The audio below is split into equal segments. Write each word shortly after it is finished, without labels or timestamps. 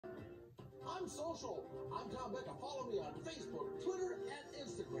I'm social. I'm Tom Becca. Follow me on Facebook, Twitter, and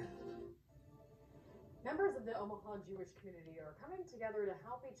Instagram. Members of the Omaha Jewish community are coming together to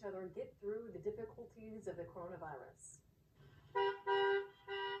help each other get through the difficulties of the coronavirus.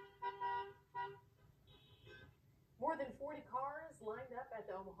 More than 40 cars lined up at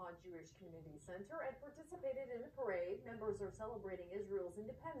the Omaha Jewish Community Center and participated in the parade. Members are celebrating Israel's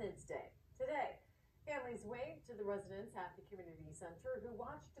Independence Day today. Families waved to the residents at the community center who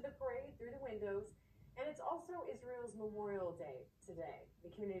watched the parade through the windows. And it's also Israel's Memorial Day today. The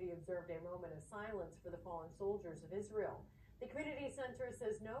community observed a moment of silence for the fallen soldiers of Israel. The community center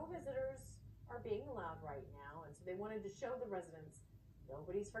says no visitors are being allowed right now, and so they wanted to show the residents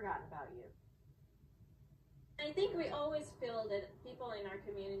nobody's forgotten about you. I think we always feel that people in our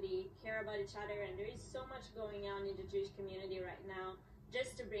community care about each other, and there is so much going on in the Jewish community right now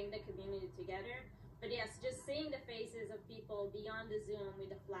just to bring the community together. But yes, just seeing the faces of people beyond the Zoom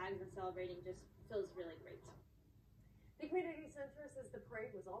with the flags and celebrating just feels really great. The community center says the parade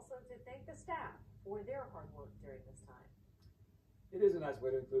was also to thank the staff for their hard work during this time. It is a nice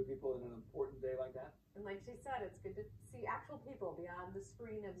way to include people in an important day like that. And like she said, it's good to see actual people beyond the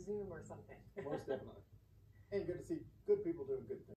screen of Zoom or something. Most definitely. And good to see good people doing good things.